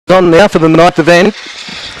On now for the 9th event.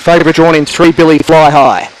 Favourite drawn in 3, Billy Fly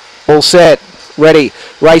High. All set. Ready,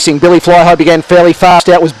 racing. Billy Fly High began fairly fast.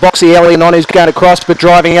 Out was Boxy Alien on, who's going across, but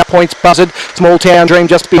driving up. Points Buzzard. Small Town Dream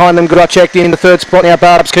just behind them. Good, I checked in the third spot now.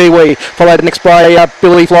 Barb's Kiwi followed next by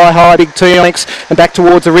Billy Fly High, Big T Onyx, and back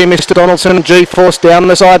towards the rear. Mr. Donaldson, G-Force down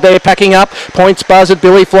the side there, packing up. Points Buzzard,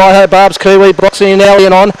 Billy Fly High, Barb's Kiwi, Boxy and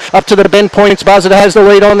Alien on up to the bend. Points Buzzard has the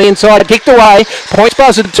lead on the inside. Kicked away. Points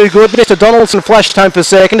Buzzard too good. Mr. Donaldson flashed home for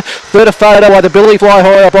second. Third a photo by the Billy Fly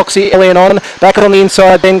High, Boxy Alien on. Back on the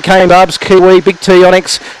inside then came Barb's Kiwi, Big T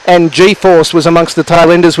Onyx, and G-Force was amongst the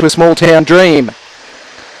tail enders with a Small Town Dream.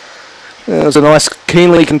 It was a nice,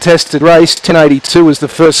 keenly contested race. 10.82 was the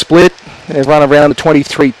first split. They've run around the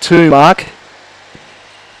 23.2 mark.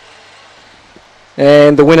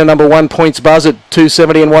 And the winner, number 1, Points Buzzard,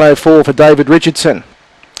 270 and 104 for David Richardson.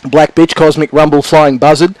 Black Bitch, Cosmic Rumble, Flying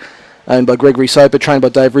Buzzard, owned by Gregory Soper, trained by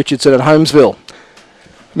Dave Richardson at Holmesville.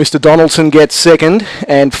 Mr. Donaldson gets second,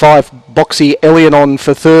 and 5 Boxy Elian on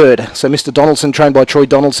for third. So Mr. Donaldson, trained by Troy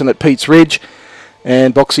Donaldson at Pete's Ridge,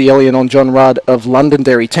 and Boxy Elian on John Rudd of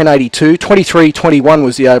Londonderry. 10.82, 23.21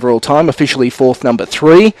 was the overall time, officially fourth, number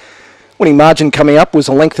 3. Winning margin coming up was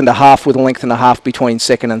a length and a half, with a length and a half between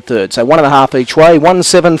second and third. So 1.5 each way, 1,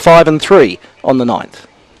 7, 5 and 3 on the 9th.